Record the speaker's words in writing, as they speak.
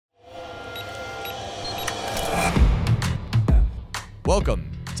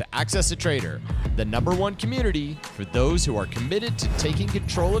Welcome to AccessATrader, the #1 community for those who are committed to taking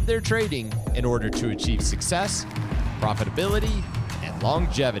control of their trading in order to achieve success, profitability, and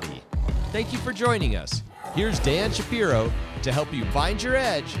longevity. Thank you for joining us. Here's Dan Shapiro to help you find your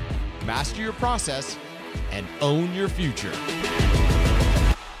edge, master your process, and own your future.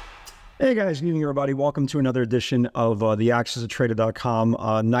 Hey guys, good evening everybody. Welcome to another edition of the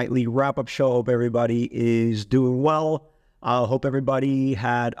AccessATrader.com nightly wrap-up show. Hope everybody is doing well. Hope everybody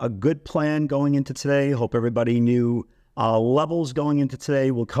had a good plan going into today. Hope everybody knew levels going into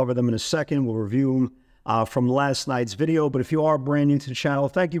today. We'll cover them in a second. We'll review them from last night's video. But if you are brand new to the channel,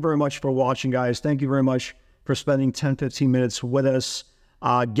 thank you very much for watching, guys. Thank you very much for spending 10-15 minutes with us,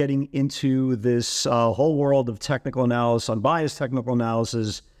 getting into this whole world of technical analysis, unbiased technical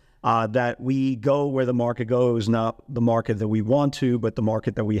analysis, that we go where the market goes, not the market that we want to, but the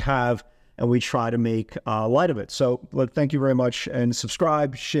market that we have, and we try to make light of it. So thank you very much, and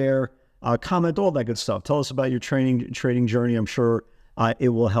subscribe, share, comment, all that good stuff. Tell us about your trading journey. I'm sure it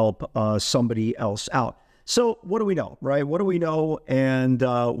will help somebody else out. So what do we know, right? What do we know, and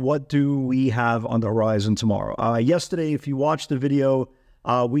what do we have on the horizon tomorrow? Yesterday, if you watched the video,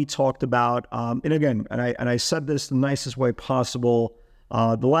 we talked about, and again, and I said this the nicest way possible,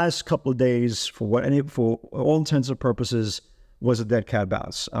 the last couple of days, for all intents and purposes, was a dead cat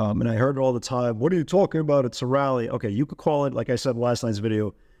bounce. And I heard it all the time. What are you talking about? It's a rally. Okay, you could call it, like I said last night's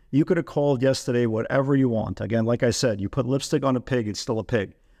video, you could have called yesterday whatever you want. Again, like I said, you put lipstick on a pig, it's still a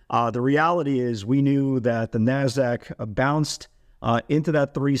pig. The reality is we knew that the NASDAQ bounced into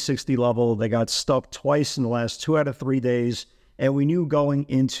that 360 level. They got stuck twice in the last 2 out of 3 days. And we knew going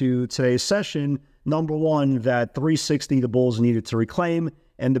into today's session, number one, that 360 the bulls needed to reclaim.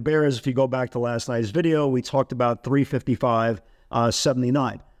 And the bears, if you go back to last night's video, we talked about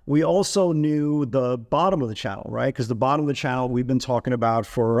 355.79. We also knew the bottom of the channel, right? Because the bottom of the channel we've been talking about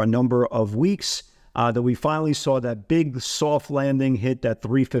for a number of weeks, that we finally saw that big soft landing hit that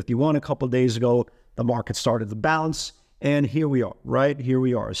 351 a couple of days ago. The market started to bounce, and here we are, right? Here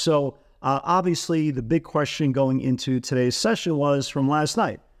we are. So obviously the big question going into today's session was from last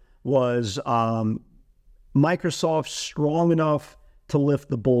night was Microsoft strong enough to lift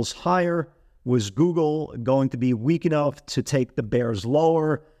the bulls higher? Was Google going to be weak enough to take the bears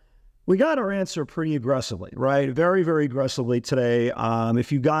lower? We got our answer pretty aggressively, right? Very, very aggressively today.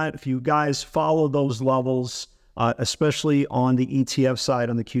 If you guys follow those levels, especially on the ETF side,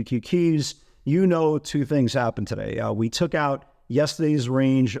 on the QQQs, you know two things happened today. We took out yesterday's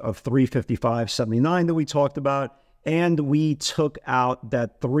range of 355.79 that we talked about, and we took out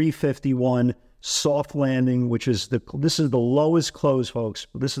that 351 soft landing, which is this is the lowest close, folks.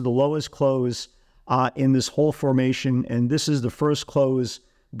 This is the lowest close in this whole formation, and this is the first close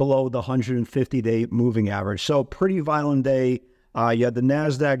below the 150-day moving average. So pretty violent day. You had the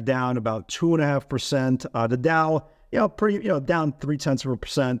NASDAQ down about 2.5%. The Dow, down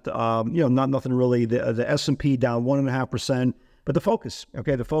 0.3%. Not nothing really. The S&P down 1.5%. But the focus,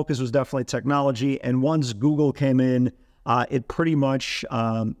 okay, the focus was definitely technology. And once Google came in, it pretty much,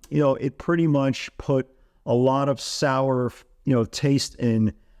 put a lot of sour, taste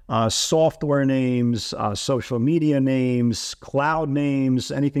in software names, social media names, cloud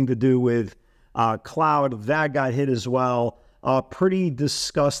names, anything to do with cloud. That got hit as well. Pretty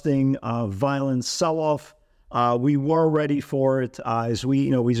disgusting, violent sell-off. We were ready for it, as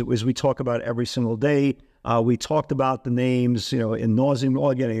we talk about every single day. We talked about the names, in nauseam.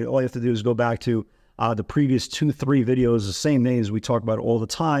 All you have to do is go back to the previous 2-3 videos, the same names we talk about all the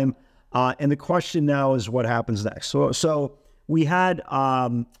time. And the question now is what happens next. So we had,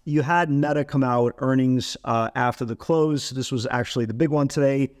 you had Meta come out earnings after the close. This was actually the big one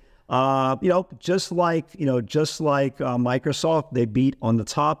today. Just like Microsoft, they beat on the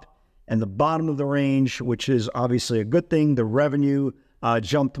top and the bottom of the range, which is obviously a good thing. The revenue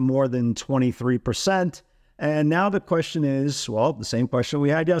jumped more than 23%. And now the question is, well, the same question we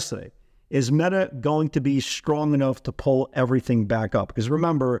had yesterday. Is Meta going to be strong enough to pull everything back up? Because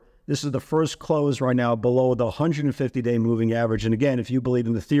remember, this is the first close right now below the 150-day moving average. And again, if you believe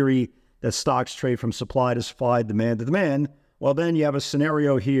in the theory that stocks trade from supply to supply, demand to demand, well, then you have a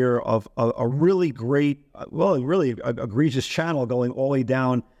scenario here of a really great, really egregious channel going all the way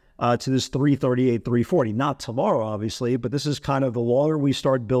down to this 338, 340. Not tomorrow, obviously, but this is kind of the longer we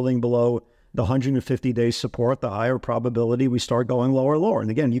start building below the 150-day support, the higher probability we start going lower and lower. And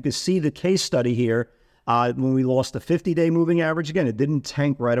again, you can see the case study here. When we lost the 50-day moving average, again, it didn't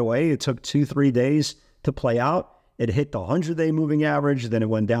tank right away. It took 2-3 days to play out. It hit the 100-day moving average, then it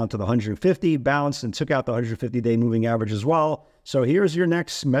went down to the 150, bounced, and took out the 150-day moving average as well. So here's your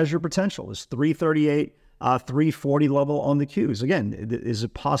next measure potential, is 338. 340 level on the Qs. Again, is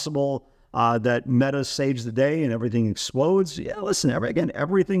it possible that Meta saves the day and everything explodes? Yeah, listen,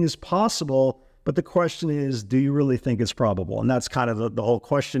 everything is possible, but the question is, do you really think it's probable? And that's kind of the whole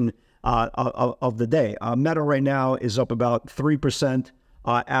question of the day. Meta right now is up about 3%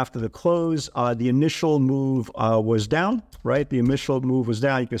 after the close. The initial move was down, right? The initial move was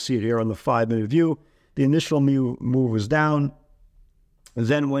down. You can see it here on the 5-minute view. The initial move was down,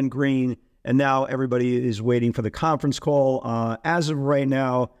 then went green, and now everybody is waiting for the conference call. As of right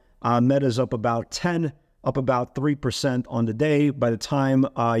now, Meta's up about 10, up about 3% on the day. By the time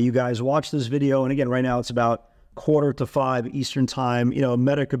you guys watch this video, and again, right now it's about 4:45 Eastern time. You know,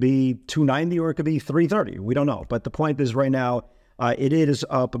 Meta could be 290 or it could be 330. We don't know. But the point is right now, it is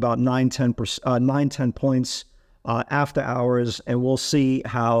up about 9-10 points after hours, and we'll see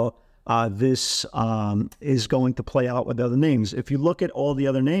how this is going to play out with other names. If you look at all the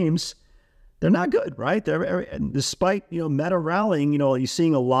other names, they're not good, right? Despite, you know, Meta rallying, you know, you're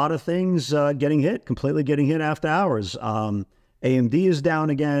seeing a lot of things completely getting hit after hours. AMD is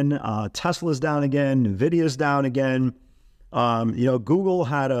down again. Tesla is down again. NVIDIA is down again. You know, Google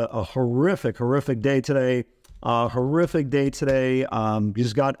had a horrific day today.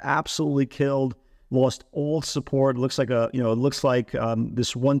 Just got absolutely killed. Lost all support. Looks like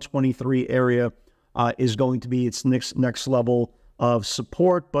this 123 area is going to be its next level of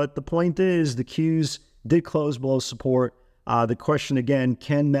support. But the point is, the Qs did close below support. The question again,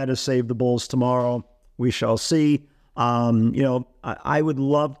 can Meta save the bulls tomorrow? We shall see. You know, I would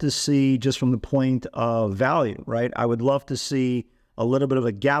love to see, just from the point of value, right? I would love to see a little bit of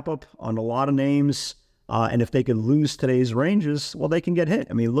a gap up on a lot of names. And if they could lose today's ranges, well, they can get hit.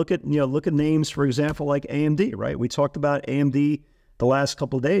 I mean, look at names, for example, like AMD, right? We talked about AMD the last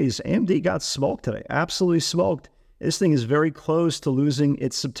couple of days. AMD got smoked today, absolutely smoked. This thing is very close to losing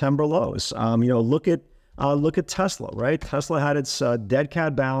its September lows. You know, look at Tesla, right? Tesla had its dead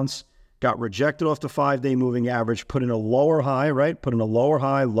cat bounce, got rejected off the 5-day moving average, put in a lower high, right? Put in a lower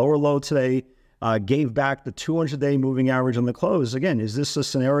high, lower low today, gave back the 200-day moving average on the close. Again, is this a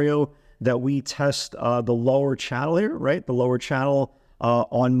scenario that we test the lower channel here, right? The lower channel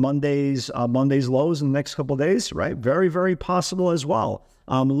on Monday's lows in the next couple of days, right? Very, very possible as well.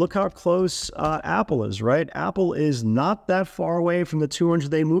 Look how close Apple is, right? Apple is not that far away from the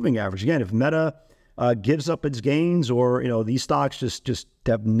 200-day moving average. Again, if Meta gives up its gains, or, you know, these stocks just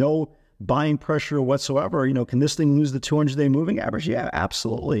have no buying pressure whatsoever, you know, can this thing lose the 200-day moving average? Yeah,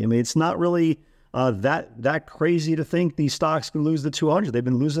 absolutely. I mean, it's not really that crazy to think these stocks can lose the 200. They've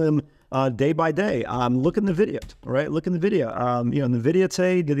been losing them day by day. Look in the video, right? Look in the video. You know, NVIDIA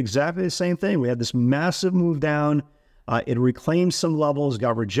today did exactly the same thing. We had this massive move down. It reclaimed some levels,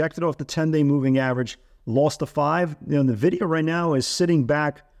 got rejected off the 10-day moving average, lost the 5. You know, NVIDIA right now is sitting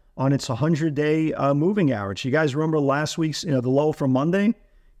back on its 100-day moving average. You guys remember last week's, you know, the low from Monday?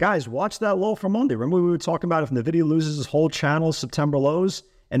 Guys, watch that low from Monday. Remember we were talking about if NVIDIA loses its whole channel September lows,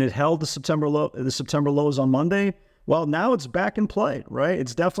 and it held the September lows on Monday? Well, now it's back in play, right?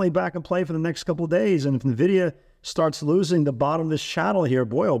 It's definitely back in play for the next couple of days. And if NVIDIA starts losing the bottom of this channel here,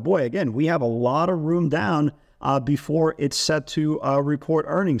 boy, oh boy, again, we have a lot of room down before it's set to report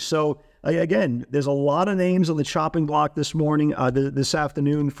earnings. So again, there's a lot of names on the chopping block this morning, this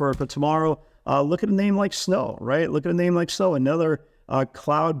afternoon for tomorrow. Look at a name like Snow, right? Look at a name like Snow, another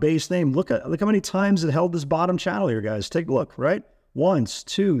cloud-based name. Look how many times it held this bottom channel here, guys. Take a look, right? Once,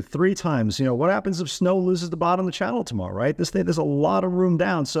 2, 3 times. You know, what happens if Snow loses the bottom of the channel tomorrow, right? This thing, there's a lot of room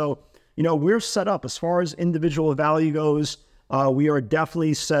down. So, you know, we're set up as far as individual value goes. We are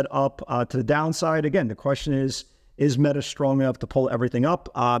definitely set up to the downside. Again, the question is Meta strong enough to pull everything up?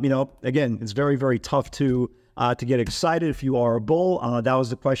 You know, again, it's very, very tough to get excited if you are a bull. That was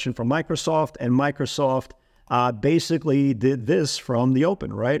the question from Microsoft, and Microsoft basically did this from the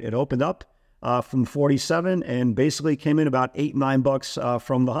open, right? It opened up from 47 and basically came in about $8-9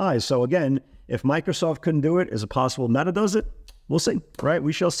 from the highs. So again, if Microsoft couldn't do it, is it possible Meta does it? We'll see, right?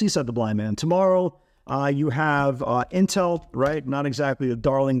 We shall see, said the blind man. Tomorrow, you have Intel, right? Not exactly the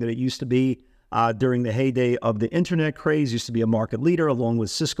darling that it used to be during the heyday of the internet craze. Used to be a market leader along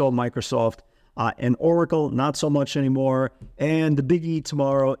with Cisco, Microsoft, and Oracle. Not so much anymore. And the biggie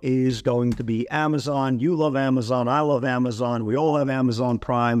tomorrow is going to be Amazon. You love Amazon. I love Amazon. We all have Amazon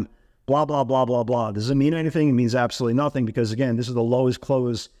Prime. Blah, blah, blah, blah, blah. Does it mean anything? It means absolutely nothing, because, again, this is the lowest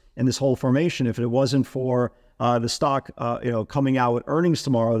close in this whole formation. If it wasn't for the stock you know, coming out with earnings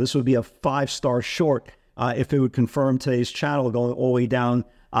tomorrow, this would be a 5-star short if it would confirm today's channel going all the way down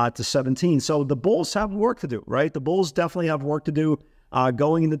to 17. So the bulls have work to do, right? The bulls definitely have work to do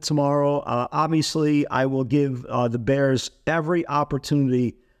going into tomorrow. Obviously, I will give the bears every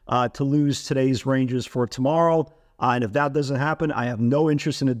opportunity to lose today's ranges for tomorrow. And if that doesn't happen, I have no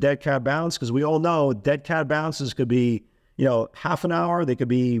interest in a dead cat bounce, because we all know dead cat bounces could be, half an hour, they could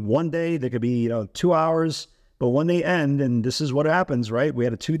be 1 day, they could be, 2 hours. But when they end, and this is what happens, right? We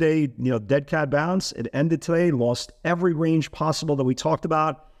had a 2-day, dead cat bounce. It ended today, lost every range possible that we talked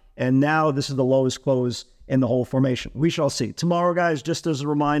about. And now this is the lowest close in the whole formation. We shall see. Tomorrow, guys, just as a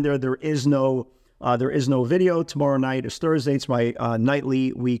reminder, there is no video. Tomorrow night is Thursday. It's my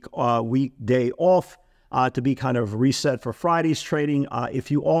nightly weekday off to be kind of reset for Friday's trading.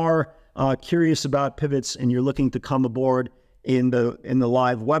 If you are curious about pivots and you're looking to come aboard in the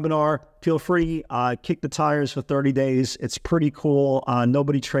live webinar, feel free, kick the tires for 30 days. It's pretty cool.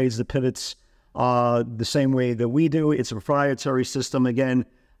 Nobody trades the pivots the same way that we do. It's a proprietary system. Again,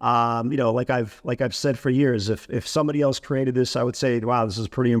 like I've said for years, if somebody else created this, I would say, wow, this is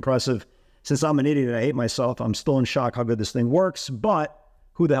pretty impressive. Since I'm an idiot and I hate myself, I'm still in shock how good this thing works. But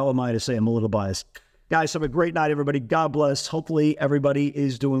who the hell am I to say I'm a little biased? Guys, have a great night, everybody. God bless. Hopefully everybody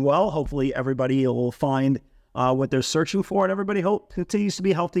is doing well. Hopefully everybody will find what they're searching for, and everybody continues to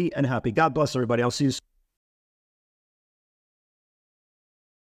be healthy and happy. God bless everybody. I'll see you soon.